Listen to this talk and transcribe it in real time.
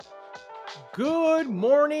Good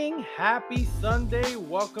morning. Happy Sunday.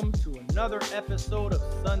 Welcome to another episode of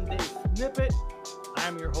Sunday Snippet.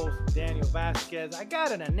 I'm your host, Daniel Vasquez. I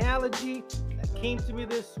got an analogy that came to me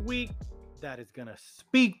this week that is going to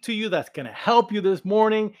speak to you, that's going to help you this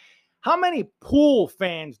morning. How many pool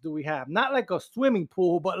fans do we have? Not like a swimming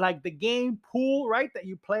pool, but like the game pool, right? That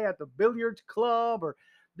you play at the billiards club or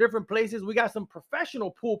different places. We got some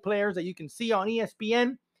professional pool players that you can see on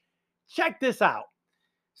ESPN. Check this out.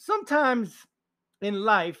 Sometimes in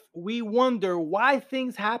life, we wonder why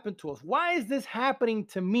things happen to us. Why is this happening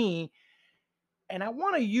to me? And I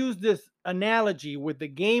want to use this analogy with the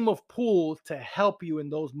game of pool to help you in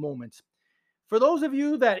those moments. For those of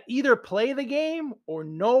you that either play the game or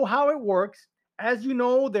know how it works, as you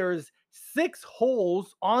know, there's six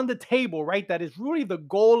holes on the table, right? That is really the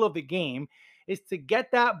goal of the game is to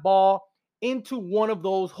get that ball into one of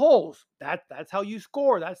those holes. That's how you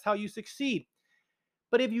score. That's how you succeed.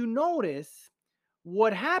 But if you notice,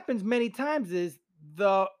 what happens many times is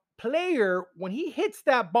the player, when he hits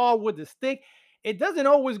that ball with the stick, it doesn't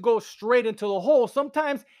always go straight into the hole.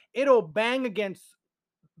 Sometimes it'll bang against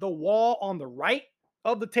the wall on the right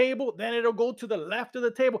of the table, then it'll go to the left of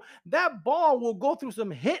the table. That ball will go through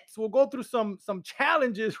some hits, will go through some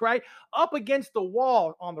challenges, right? Up against the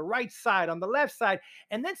wall on the right side, on the left side.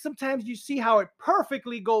 And then sometimes you see how it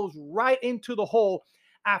perfectly goes right into the hole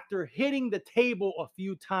after hitting the table a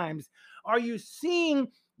few times. Are you seeing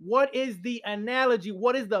what is the analogy?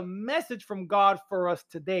 What is the message from God for us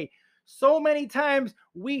today? So many times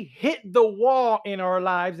we hit the wall in our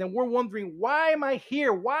lives and we're wondering, why am I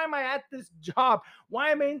here? Why am I at this job?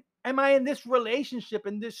 Why am I in this relationship,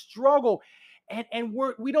 in this struggle? And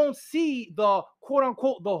we don't see the quote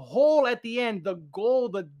unquote the hole at the end, the goal,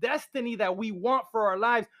 the destiny that we want for our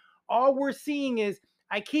lives. All we're seeing is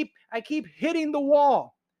I keep hitting the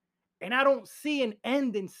wall and I don't see an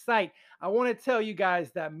end in sight. I want to tell you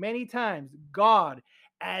guys that many times God,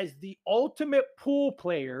 as the ultimate pool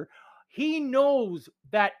player, he knows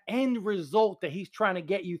that end result that he's trying to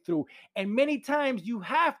get you through. And many times you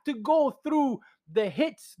have to go through the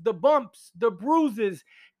hits, the bumps, the bruises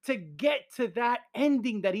to get to that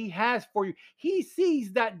ending that he has for you. He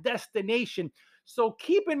sees that destination. So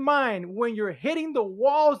keep in mind when you're hitting the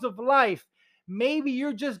walls of life, maybe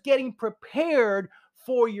you're just getting prepared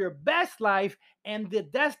for your best life and the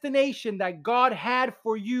destination that God had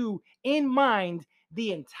for you in mind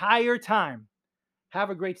the entire time. Have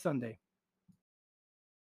a great Sunday.